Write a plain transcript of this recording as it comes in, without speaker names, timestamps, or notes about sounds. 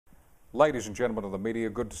Ladies and gentlemen of the media,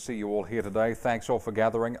 good to see you all here today. Thanks all for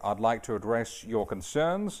gathering. I'd like to address your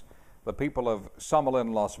concerns. The people of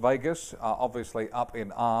Summerlin, Las Vegas are obviously up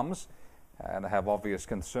in arms and have obvious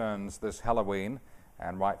concerns this Halloween,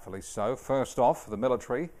 and rightfully so. First off, the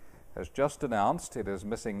military has just announced it is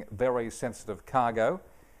missing very sensitive cargo.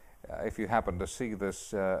 If you happen to see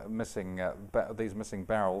this these missing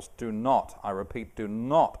barrels, do not, I repeat, do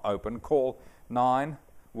not open. Call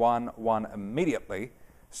 911 immediately.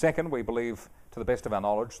 Second, we believe, to the best of our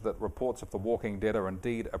knowledge, that reports of the Walking Dead are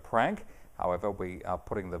indeed a prank. However, we are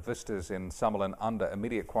putting the visitors in Summerlin under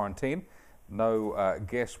immediate quarantine. No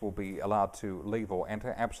guests will be allowed to leave or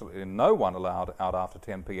enter. Absolutely no one allowed out after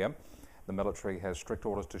 10 p.m. The military has strict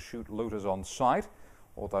orders to shoot looters on site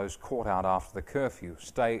or those caught out after the curfew.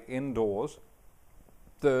 Stay indoors.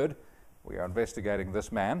 Third, we are investigating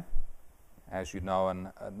this man, as you know,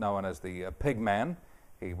 and known as the Pigman.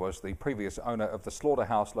 He was the previous owner of the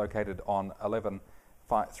slaughterhouse located on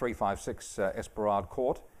 11356 Esperard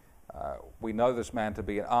Court. We know this man to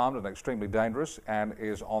be armed and extremely dangerous and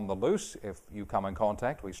is on the loose. If you come in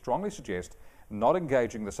contact, we strongly suggest not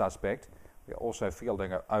engaging the suspect. We are also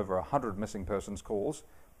fielding over 100 missing persons calls.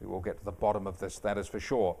 We will get to the bottom of this, that is for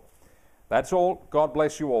sure. That's all. God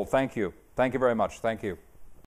bless you all. Thank you. Thank you very much. Thank you.